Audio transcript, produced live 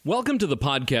Welcome to the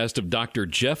podcast of Dr.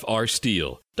 Jeff R.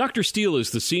 Steele. Dr. Steele is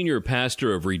the senior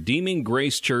pastor of Redeeming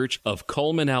Grace Church of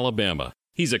Cullman, Alabama.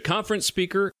 He's a conference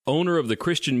speaker, owner of the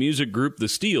Christian music group The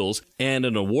Steeles, and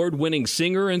an award-winning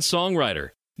singer and songwriter.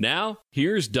 Now,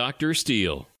 here's Dr.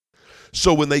 Steele.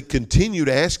 So when they continued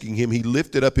asking him, he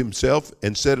lifted up himself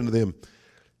and said unto them,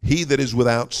 He that is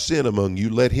without sin among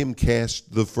you, let him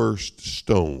cast the first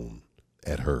stone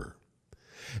at her.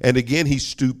 And again he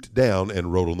stooped down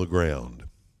and wrote on the ground.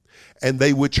 And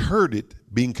they which heard it,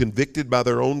 being convicted by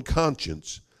their own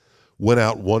conscience, went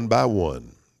out one by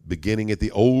one, beginning at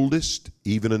the oldest,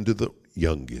 even unto the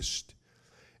youngest.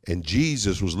 And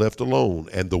Jesus was left alone,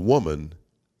 and the woman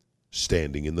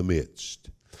standing in the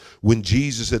midst. When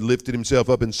Jesus had lifted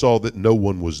himself up and saw that no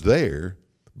one was there,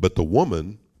 but the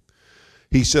woman,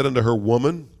 he said unto her,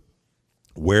 Woman,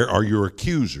 where are your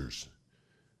accusers?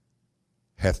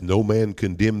 Hath no man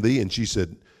condemned thee? And she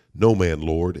said, No man,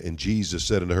 Lord. And Jesus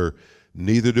said unto her,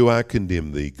 Neither do I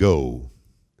condemn thee. Go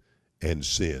and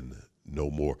sin no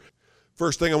more.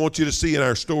 First thing I want you to see in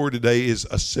our story today is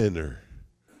a sinner.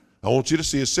 I want you to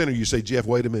see a sinner. You say, Jeff,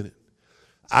 wait a minute.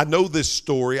 I know this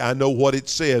story. I know what it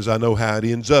says. I know how it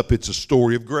ends up. It's a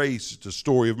story of grace. It's a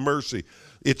story of mercy.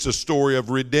 It's a story of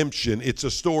redemption. It's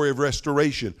a story of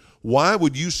restoration. Why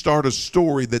would you start a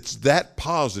story that's that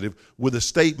positive with a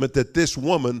statement that this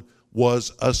woman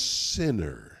was a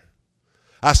sinner?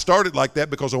 I started like that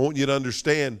because I want you to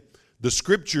understand the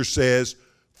scripture says,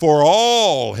 for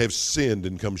all have sinned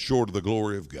and come short of the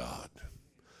glory of God.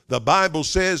 The Bible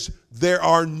says there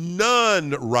are none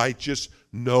righteous,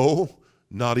 no,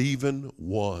 not even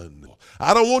one.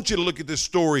 I don't want you to look at this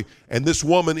story and this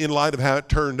woman in light of how it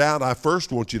turned out. I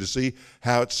first want you to see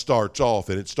how it starts off,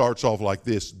 and it starts off like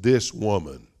this. This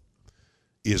woman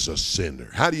is a sinner.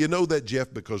 How do you know that,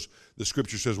 Jeff? Because the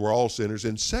scripture says we're all sinners.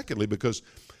 And secondly, because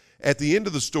at the end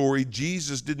of the story,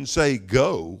 Jesus didn't say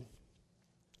go.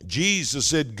 Jesus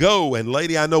said go, and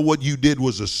lady, I know what you did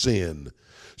was a sin,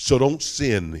 so don't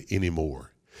sin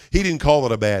anymore. He didn't call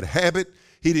it a bad habit.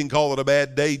 He didn't call it a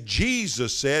bad day.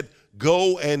 Jesus said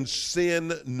go and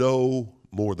sin no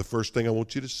more. The first thing I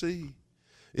want you to see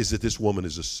is that this woman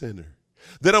is a sinner.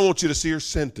 Then I want you to see her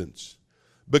sentence,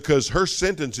 because her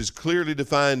sentence is clearly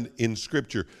defined in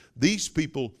Scripture. These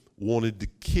people wanted to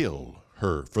kill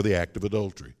her for the act of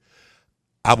adultery.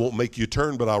 I won't make you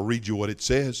turn, but I'll read you what it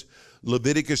says.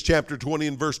 Leviticus chapter 20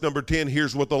 and verse number 10,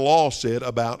 here's what the law said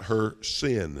about her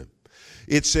sin.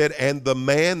 It said, And the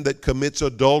man that commits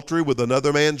adultery with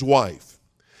another man's wife,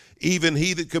 even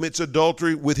he that commits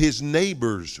adultery with his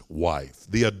neighbor's wife,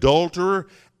 the adulterer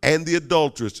and the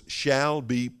adulteress shall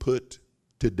be put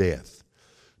to death.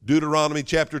 Deuteronomy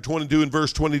chapter 22 and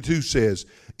verse 22 says,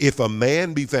 If a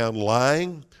man be found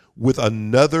lying with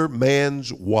another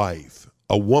man's wife,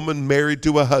 a woman married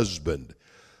to a husband,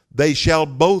 they shall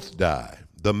both die,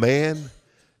 the man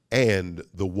and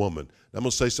the woman. I'm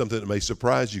going to say something that may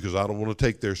surprise you because I don't want to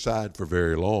take their side for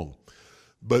very long.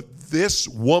 But this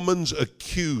woman's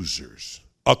accusers,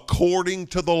 according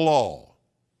to the law,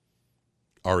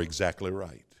 are exactly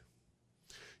right.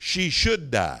 She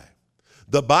should die.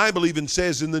 The Bible even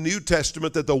says in the New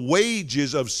Testament that the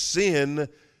wages of sin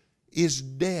is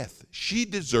death. She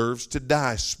deserves to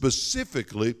die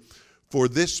specifically for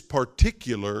this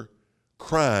particular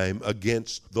crime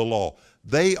against the law.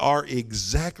 They are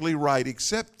exactly right,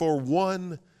 except for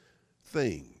one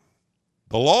thing.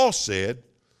 The law said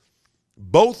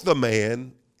both the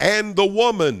man and the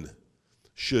woman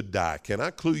should die. Can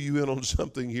I clue you in on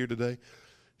something here today?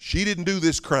 She didn't do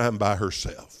this crime by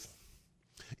herself.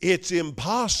 It's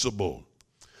impossible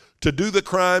to do the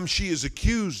crime she is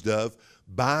accused of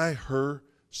by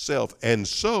herself. And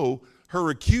so her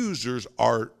accusers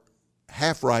are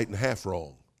half right and half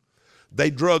wrong. They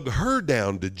drug her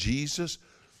down to Jesus,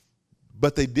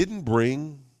 but they didn't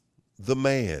bring the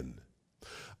man.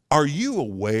 Are you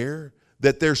aware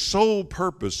that their sole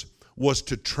purpose was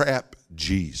to trap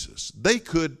Jesus? They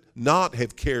could not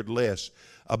have cared less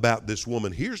about this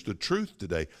woman. Here's the truth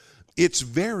today. It's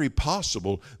very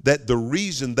possible that the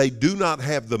reason they do not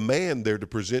have the man there to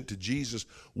present to Jesus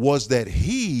was that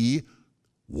he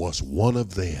was one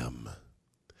of them.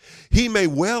 He may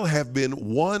well have been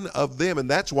one of them, and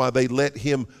that's why they let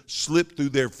him slip through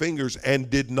their fingers and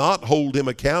did not hold him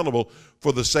accountable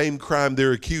for the same crime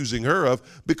they're accusing her of,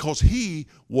 because he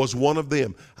was one of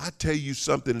them. I tell you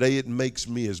something today, it makes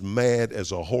me as mad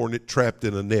as a hornet trapped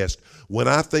in a nest when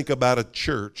I think about a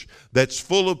church that's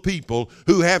full of people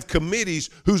who have committees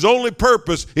whose only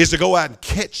purpose is to go out and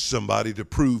catch somebody to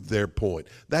prove their point.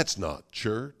 That's not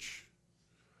church.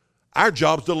 Our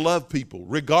job is to love people,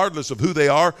 regardless of who they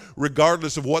are,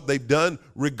 regardless of what they've done,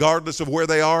 regardless of where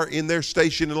they are in their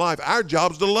station in life. Our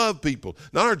job is to love people,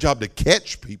 not our job to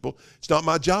catch people. It's not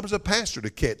my job as a pastor to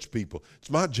catch people. It's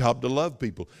my job to love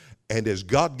people. And as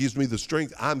God gives me the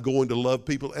strength, I'm going to love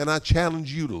people, and I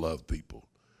challenge you to love people.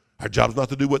 Our job is not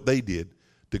to do what they did,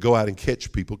 to go out and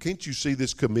catch people. Can't you see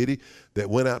this committee that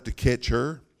went out to catch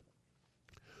her?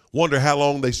 Wonder how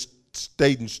long they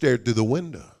stayed and stared through the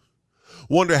window.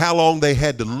 Wonder how long they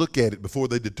had to look at it before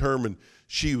they determined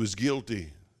she was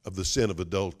guilty of the sin of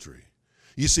adultery.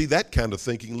 You see, that kind of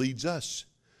thinking leads us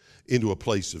into a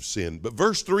place of sin. But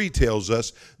verse 3 tells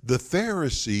us, the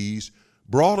Pharisees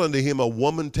brought unto him a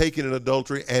woman taken in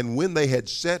adultery, and when they had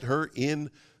set her in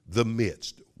the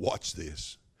midst, watch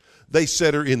this, they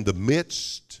set her in the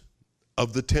midst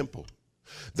of the temple.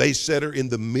 They set her in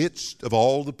the midst of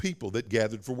all the people that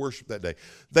gathered for worship that day.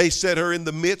 They set her in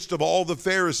the midst of all the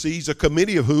Pharisees, a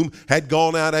committee of whom had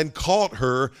gone out and caught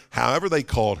her, however they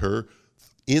caught her,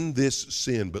 in this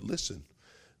sin. But listen,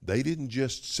 they didn't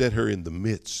just set her in the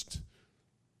midst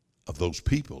of those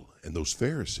people and those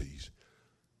Pharisees.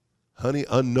 Honey,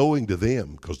 unknowing to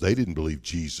them, because they didn't believe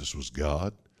Jesus was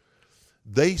God,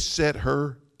 they set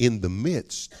her in the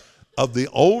midst of the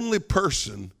only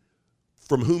person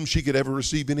from whom she could ever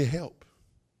receive any help.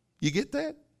 You get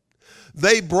that?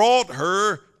 They brought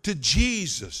her to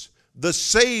Jesus, the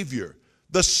Savior,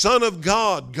 the Son of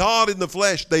God, God in the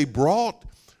flesh. They brought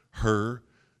her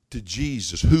to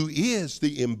Jesus, who is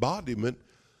the embodiment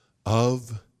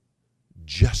of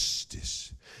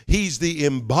justice. He's the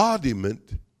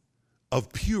embodiment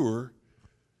of pure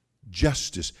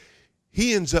justice.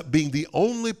 He ends up being the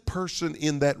only person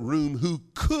in that room who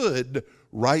could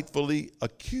rightfully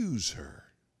accuse her.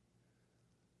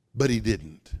 But he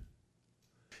didn't.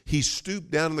 He stooped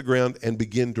down on the ground and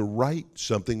began to write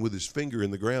something with his finger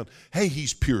in the ground. Hey,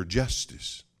 he's pure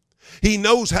justice. He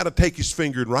knows how to take his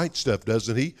finger and write stuff,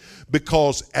 doesn't he?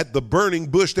 Because at the burning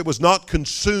bush that was not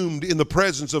consumed in the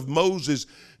presence of Moses,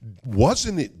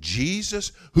 wasn't it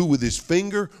Jesus who with his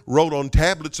finger wrote on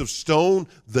tablets of stone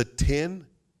the 10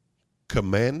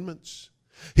 Commandments?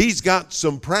 He's got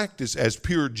some practice as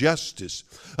pure justice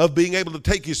of being able to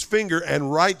take his finger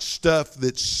and write stuff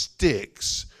that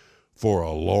sticks for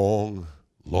a long,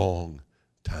 long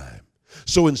time.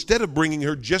 So instead of bringing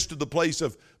her just to the place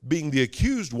of being the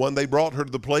accused one, they brought her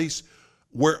to the place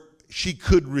where she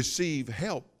could receive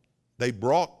help. They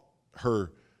brought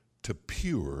her to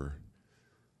pure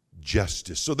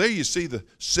justice. So there you see the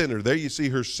sinner. There you see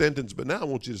her sentence. But now I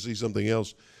want you to see something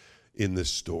else in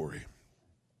this story.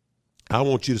 I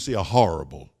want you to see a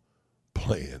horrible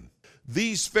plan.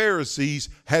 These Pharisees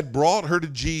had brought her to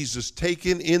Jesus,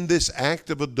 taken in this act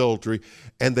of adultery,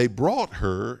 and they brought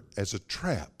her as a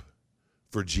trap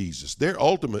for Jesus. Their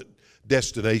ultimate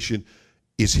destination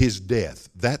is his death.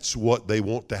 That's what they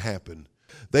want to happen.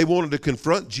 They wanted to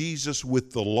confront Jesus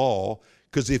with the law,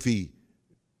 because if he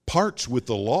parts with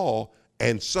the law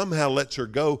and somehow lets her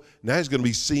go, now he's going to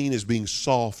be seen as being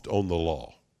soft on the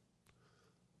law.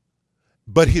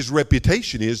 But his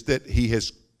reputation is that he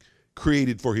has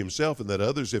created for himself and that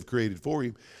others have created for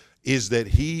him, is that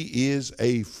he is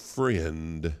a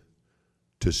friend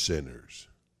to sinners.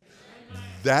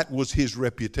 That was his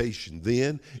reputation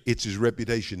then. It's his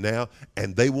reputation now.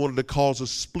 And they wanted to cause a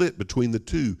split between the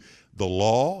two, the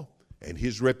law and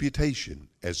his reputation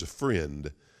as a friend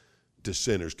to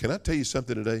sinners. Can I tell you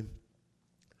something today?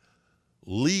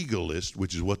 Legalists,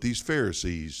 which is what these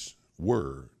Pharisees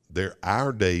were, they're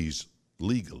our day's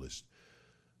legalists.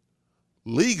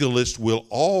 Legalists will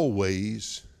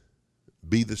always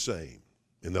be the same,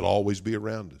 and they'll always be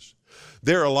around us.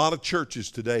 There are a lot of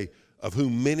churches today of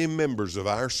whom many members of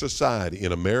our society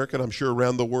in America, and I'm sure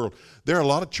around the world, there are a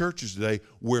lot of churches today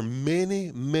where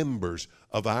many members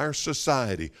of our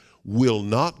society will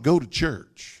not go to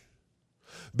church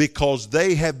because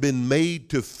they have been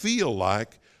made to feel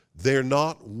like they're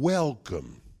not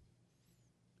welcome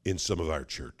in some of our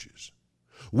churches.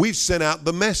 We've sent out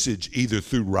the message either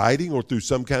through writing or through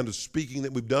some kind of speaking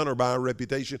that we've done or by our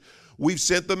reputation. We've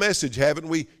sent the message, haven't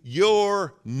we?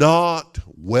 You're not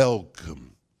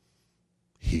welcome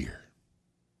here.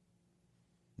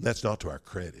 That's not to our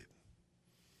credit.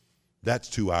 That's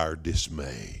to our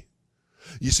dismay.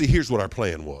 You see, here's what our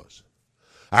plan was.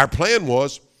 Our plan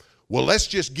was, well, let's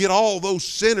just get all those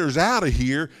sinners out of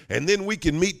here, and then we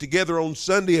can meet together on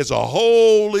Sunday as a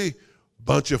holy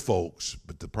bunch of folks.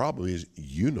 But the problem is,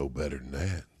 you know better than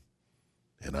that,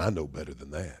 and I know better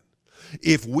than that.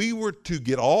 If we were to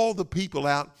get all the people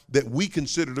out that we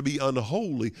consider to be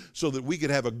unholy so that we could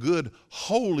have a good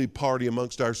holy party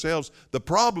amongst ourselves, the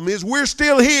problem is we're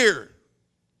still here.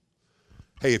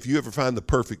 Hey, if you ever find the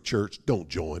perfect church, don't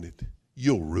join it.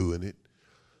 You'll ruin it.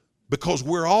 Because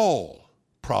we're all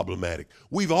problematic.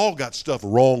 We've all got stuff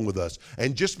wrong with us.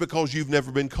 And just because you've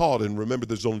never been caught, and remember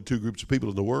there's only two groups of people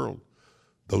in the world,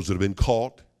 those that have been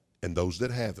caught and those that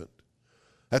haven't.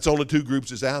 That's only two groups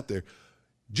that's out there.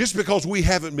 Just because we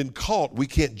haven't been caught, we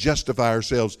can't justify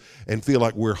ourselves and feel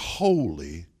like we're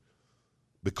holy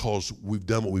because we've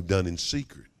done what we've done in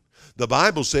secret. The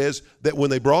Bible says that when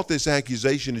they brought this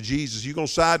accusation to Jesus, you going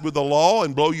to side with the law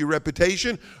and blow your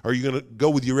reputation, or are you going to go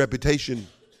with your reputation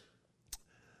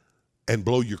and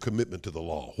blow your commitment to the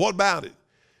law? What about it?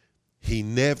 He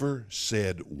never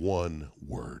said one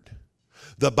word.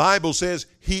 The Bible says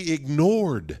he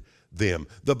ignored them.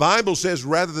 The Bible says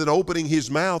rather than opening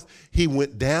his mouth, he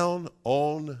went down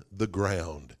on the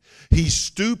ground. He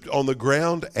stooped on the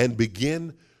ground and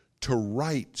began to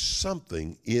write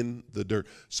something in the dirt.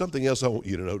 Something else I want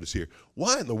you to notice here.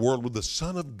 Why in the world would the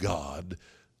Son of God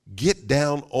get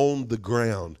down on the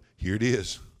ground? Here it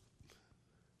is.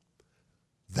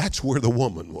 That's where the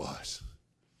woman was.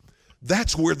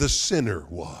 That's where the sinner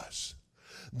was.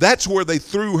 That's where they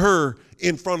threw her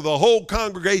in front of the whole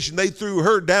congregation. They threw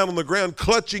her down on the ground,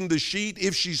 clutching the sheet,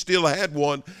 if she still had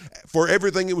one, for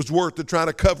everything it was worth, to try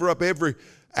to cover up every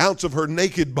ounce of her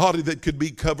naked body that could be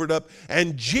covered up.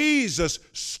 And Jesus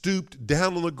stooped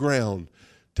down on the ground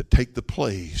to take the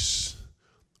place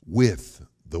with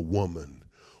the woman.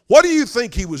 What do you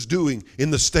think he was doing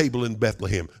in the stable in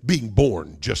Bethlehem, being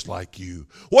born just like you?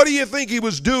 What do you think he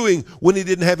was doing when he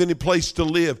didn't have any place to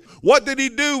live? What did he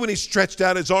do when he stretched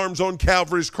out his arms on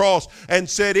Calvary's cross and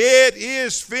said, "It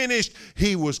is finished"?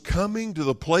 He was coming to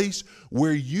the place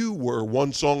where you were.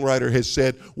 One songwriter has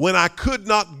said, "When I could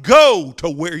not go to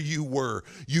where you were,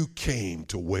 you came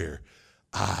to where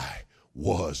I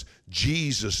was."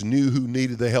 Jesus knew who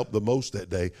needed the help the most that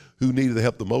day. Who needed the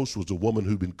help the most was a woman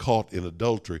who'd been caught in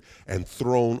adultery and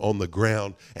thrown on the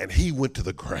ground. And he went to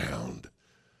the ground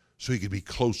so he could be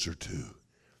closer to.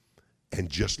 And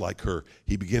just like her,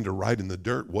 he began to write in the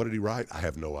dirt. What did he write? I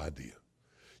have no idea.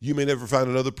 You may never find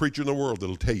another preacher in the world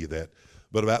that'll tell you that.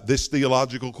 But about this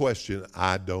theological question,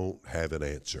 I don't have an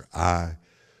answer. I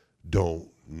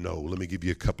don't know. Let me give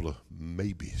you a couple of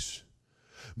maybes.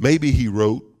 Maybe he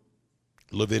wrote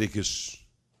Leviticus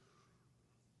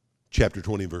chapter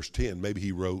 20 and verse 10. Maybe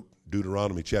he wrote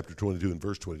Deuteronomy chapter 22 and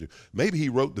verse 22. Maybe he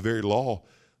wrote the very law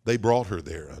they brought her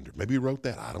there under. Maybe he wrote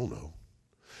that. I don't know.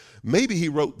 Maybe he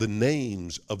wrote the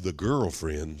names of the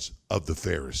girlfriends of the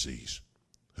Pharisees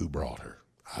who brought her.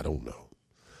 I don't know.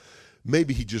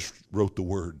 Maybe he just wrote the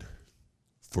word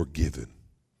forgiven.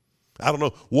 I don't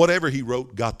know. Whatever he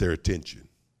wrote got their attention.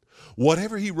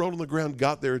 Whatever he wrote on the ground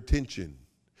got their attention.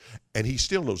 And he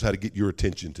still knows how to get your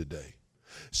attention today.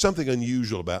 Something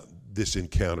unusual about this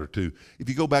encounter, too. If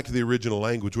you go back to the original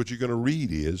language, what you're going to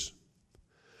read is,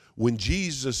 when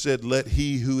Jesus said, "Let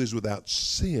he who is without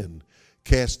sin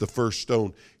cast the first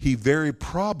stone," he very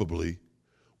probably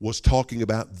was talking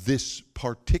about this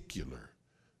particular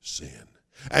sin.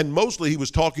 And mostly he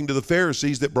was talking to the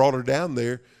Pharisees that brought her down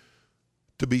there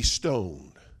to be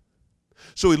stoned.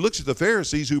 So he looks at the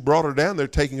Pharisees who brought her down there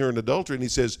taking her in adultery, and he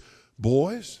says,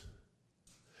 "Boys,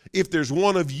 if there's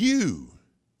one of you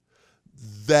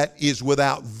that is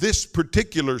without this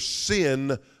particular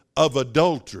sin of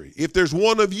adultery, if there's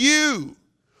one of you,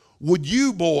 would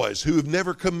you boys who have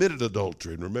never committed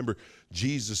adultery," and remember,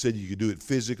 Jesus said you could do it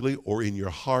physically or in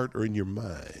your heart or in your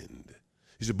mind.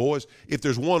 He said, "Boys, if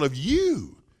there's one of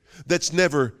you that's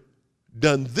never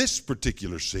done this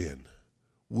particular sin,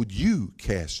 would you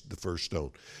cast the first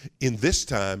stone?" In this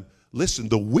time, listen,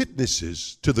 the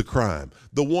witnesses to the crime,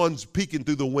 the ones peeking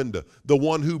through the window, the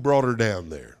one who brought her down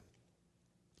there,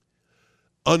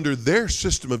 under their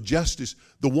system of justice,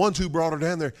 the ones who brought her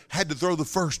down there had to throw the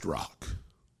first rock.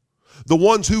 The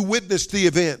ones who witnessed the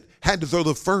event had to throw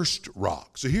the first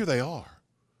rock. So here they are.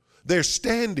 They're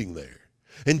standing there.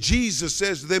 And Jesus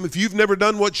says to them, "If you've never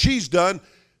done what she's done,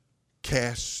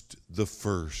 cast the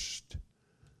first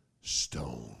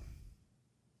stone."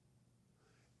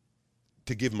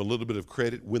 To give them a little bit of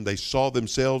credit, when they saw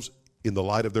themselves in the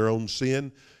light of their own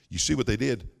sin, you see what they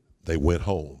did? They went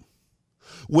home.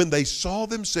 When they saw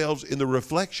themselves in the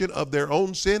reflection of their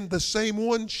own sin, the same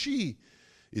one she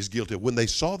is guilty of, when they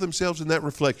saw themselves in that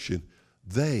reflection,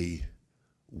 they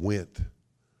went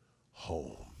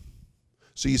home.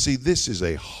 So you see, this is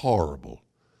a horrible,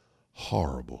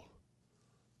 horrible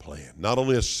plan. Not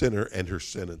only a sinner and her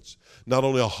sentence, not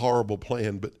only a horrible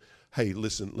plan, but hey,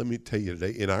 listen, let me tell you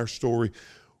today, in our story,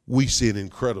 we see an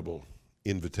incredible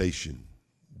invitation,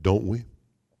 don't we?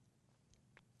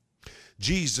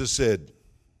 Jesus said,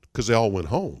 because they all went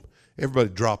home, Everybody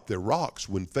dropped their rocks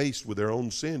when faced with their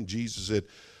own sin. Jesus said,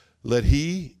 let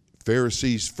he,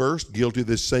 Pharisees first, guilty of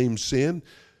this same sin,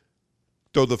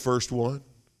 throw the first one.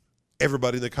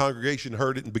 Everybody in the congregation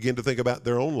heard it and began to think about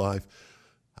their own life.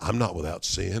 I'm not without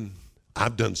sin.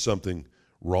 I've done something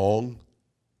wrong.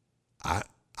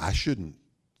 I shouldn't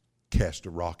cast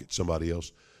a rock at somebody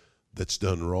else that's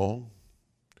done wrong.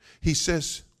 He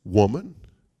says, woman,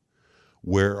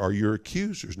 where are your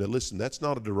accusers? Now listen, that's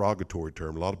not a derogatory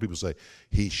term. A lot of people say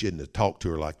he shouldn't have talked to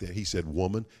her like that. He said,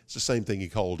 woman. It's the same thing he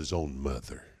called his own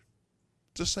mother.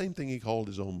 It's the same thing he called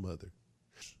his own mother.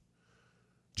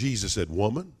 Jesus said,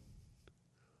 woman,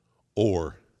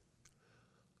 or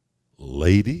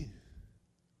lady,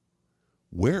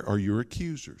 where are your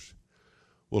accusers?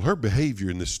 Well, her behavior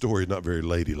in this story is not very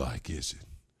ladylike, is it?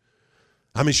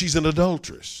 I mean, she's an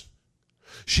adulteress.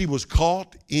 She was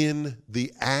caught in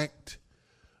the act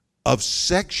of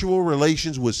sexual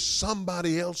relations with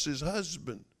somebody else's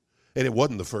husband. And it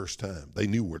wasn't the first time. They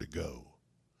knew where to go.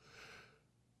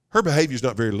 Her behavior is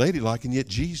not very ladylike, and yet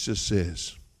Jesus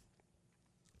says,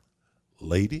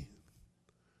 lady,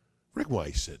 reckon why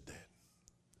he said that.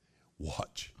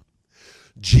 Watch.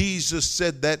 Jesus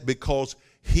said that because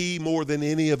he, more than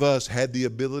any of us, had the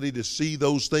ability to see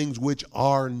those things which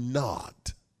are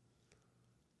not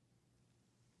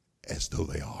as though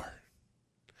they are.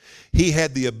 He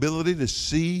had the ability to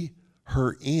see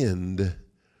her end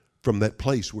from that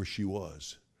place where she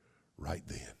was right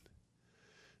then.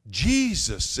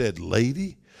 Jesus said,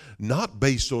 lady, not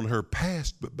based on her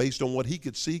past, but based on what he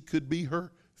could see could be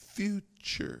her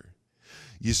future.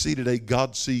 You see, today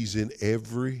God sees in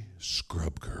every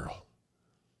scrub girl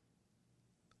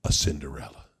a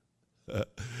Cinderella.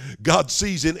 God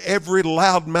sees in every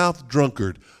loudmouth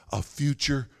drunkard a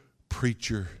future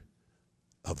preacher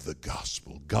of the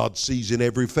gospel. God sees in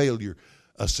every failure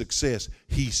a success.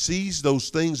 He sees those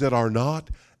things that are not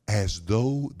as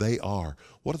though they are.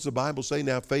 What does the Bible say?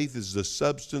 Now faith is the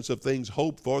substance of things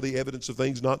hoped for, the evidence of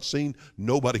things not seen.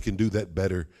 Nobody can do that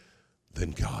better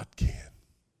than God can.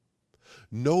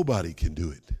 Nobody can do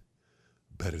it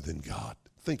better than God.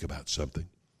 Think about something.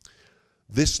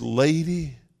 This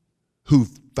lady who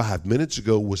 5 minutes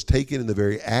ago was taken in the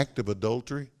very act of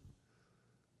adultery,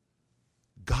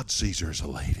 God sees her as a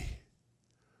lady.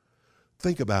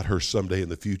 Think about her someday in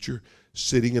the future,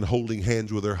 sitting and holding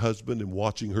hands with her husband and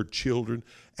watching her children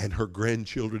and her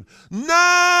grandchildren,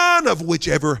 none of which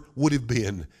ever would have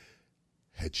been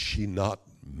had she not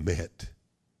met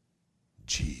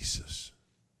Jesus.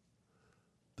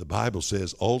 The Bible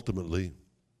says ultimately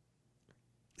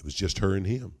it was just her and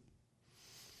him.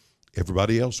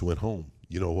 Everybody else went home.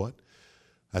 You know what?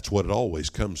 That's what it always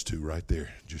comes to right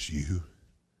there. Just you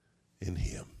and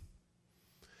him.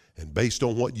 And based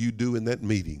on what you do in that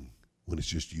meeting, when it's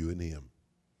just you and him,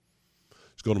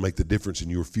 it's going to make the difference in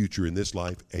your future in this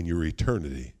life and your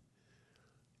eternity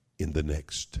in the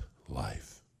next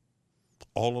life.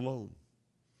 All alone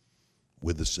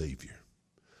with the Savior.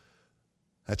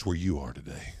 That's where you are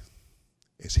today.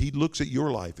 As he looks at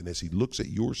your life and as he looks at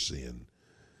your sin,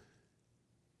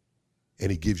 and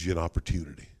he gives you an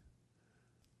opportunity.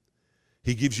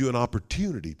 He gives you an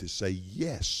opportunity to say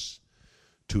yes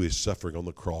to his suffering on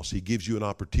the cross. He gives you an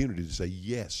opportunity to say,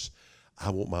 yes, I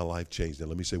want my life changed. Now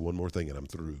let me say one more thing and I'm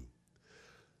through.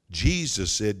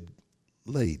 Jesus said,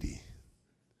 lady,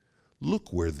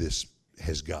 look where this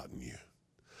has gotten you.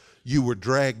 You were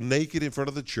dragged naked in front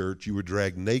of the church. You were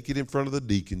dragged naked in front of the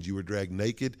deacons. You were dragged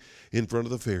naked in front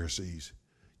of the Pharisees.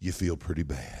 You feel pretty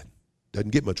bad. Doesn't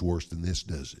get much worse than this,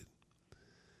 does it?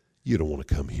 You don't want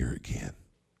to come here again.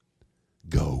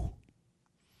 Go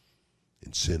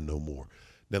and sin no more.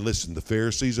 Now listen, the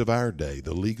Pharisees of our day,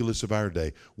 the legalists of our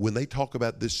day, when they talk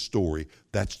about this story,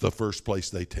 that's the first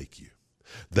place they take you.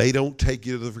 They don't take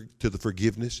you to the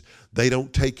forgiveness. They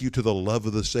don't take you to the love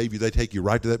of the Savior. They take you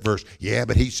right to that verse. Yeah,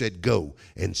 but he said go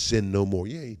and sin no more.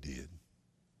 Yeah, he did.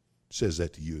 Says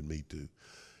that to you and me too.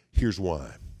 Here's why.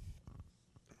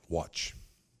 Watch.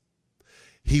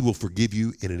 He will forgive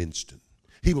you in an instant.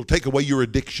 He will take away your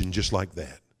addiction just like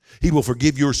that. He will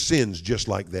forgive your sins just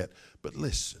like that. But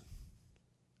listen,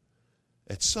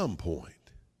 at some point,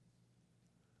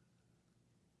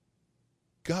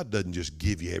 God doesn't just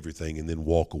give you everything and then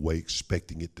walk away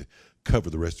expecting it to cover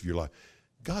the rest of your life.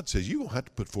 God says you're going to have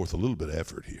to put forth a little bit of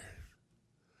effort here.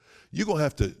 You're going to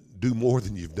have to do more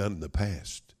than you've done in the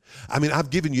past. I mean, I've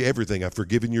given you everything. I've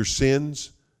forgiven your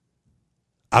sins.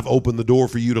 I've opened the door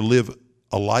for you to live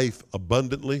a life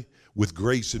abundantly with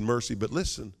grace and mercy. But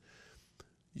listen,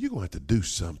 you're going to have to do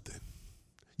something.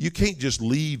 You can't just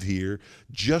leave here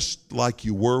just like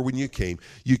you were when you came.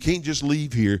 You can't just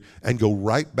leave here and go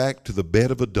right back to the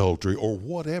bed of adultery or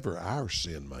whatever our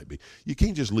sin might be. You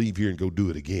can't just leave here and go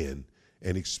do it again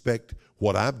and expect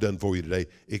what I've done for you today,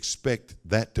 expect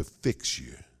that to fix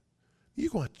you.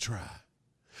 You're going to have to try.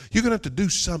 You're going to have to do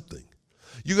something.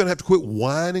 You're going to have to quit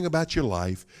whining about your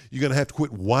life. You're going to have to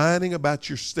quit whining about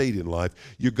your state in life.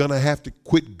 You're going to have to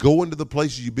quit going to the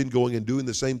places you've been going and doing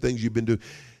the same things you've been doing.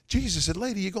 Jesus said,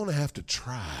 lady, you're going to have to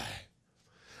try.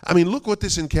 I mean, look what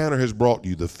this encounter has brought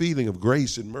you, the feeling of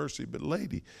grace and mercy. But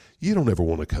lady, you don't ever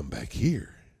want to come back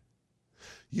here.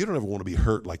 You don't ever want to be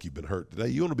hurt like you've been hurt today.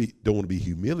 You don't want to be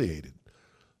humiliated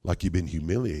like you've been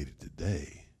humiliated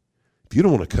today. If you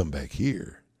don't want to come back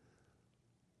here,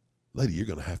 lady, you're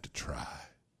going to have to try.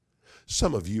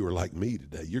 Some of you are like me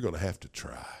today. You're going to have to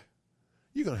try.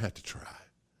 You're going to have to try.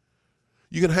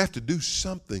 You're going to have to do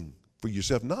something for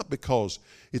yourself, not because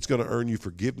it's going to earn you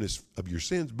forgiveness of your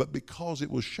sins, but because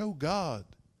it will show God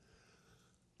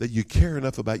that you care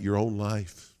enough about your own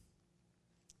life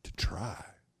to try.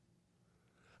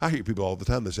 I hear people all the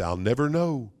time that say, I'll never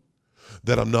know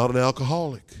that I'm not an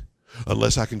alcoholic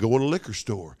unless I can go in a liquor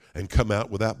store and come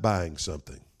out without buying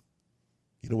something.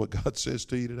 You know what God says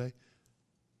to you today?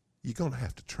 You're going to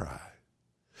have to try.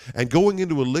 And going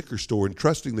into a liquor store and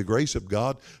trusting the grace of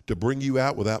God to bring you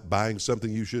out without buying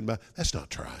something you shouldn't buy, that's not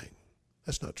trying.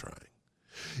 That's not trying.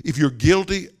 If you're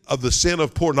guilty of the sin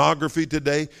of pornography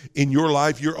today in your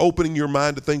life, you're opening your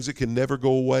mind to things that can never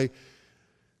go away.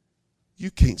 You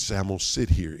can't say, I'm going to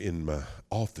sit here in my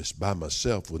office by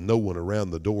myself with no one around,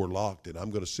 the door locked, and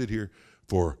I'm going to sit here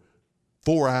for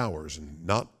 4 hours and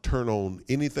not turn on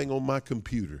anything on my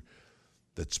computer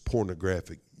that's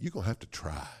pornographic. You're going to have to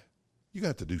try. You're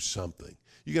going to have to do something.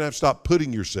 You're going to have to stop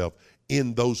putting yourself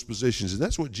in those positions. And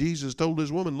that's what Jesus told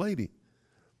his woman, lady,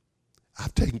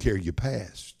 I've taken care of your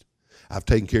past. I've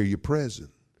taken care of your present.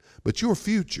 But your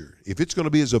future, if it's going to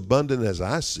be as abundant as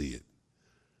I see it,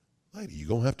 lady, you're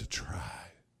going to have to try.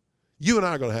 You and I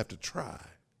are going to have to try.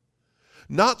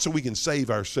 Not so we can save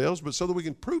ourselves, but so that we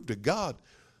can prove to God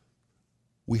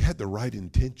we had the right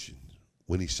intention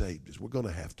when he saved us. We're going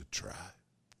to have to try.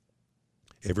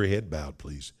 Every head bowed,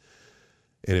 please,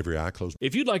 and every eye closed.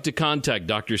 If you'd like to contact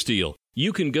Dr. Steele,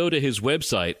 you can go to his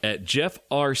website at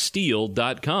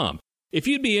jeffrsteele.com. If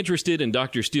you'd be interested in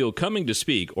Dr. Steele coming to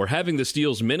speak or having the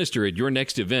Steeles minister at your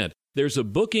next event, there's a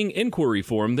booking inquiry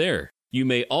form there. You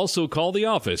may also call the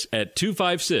office at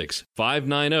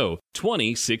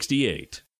 256-590-2068.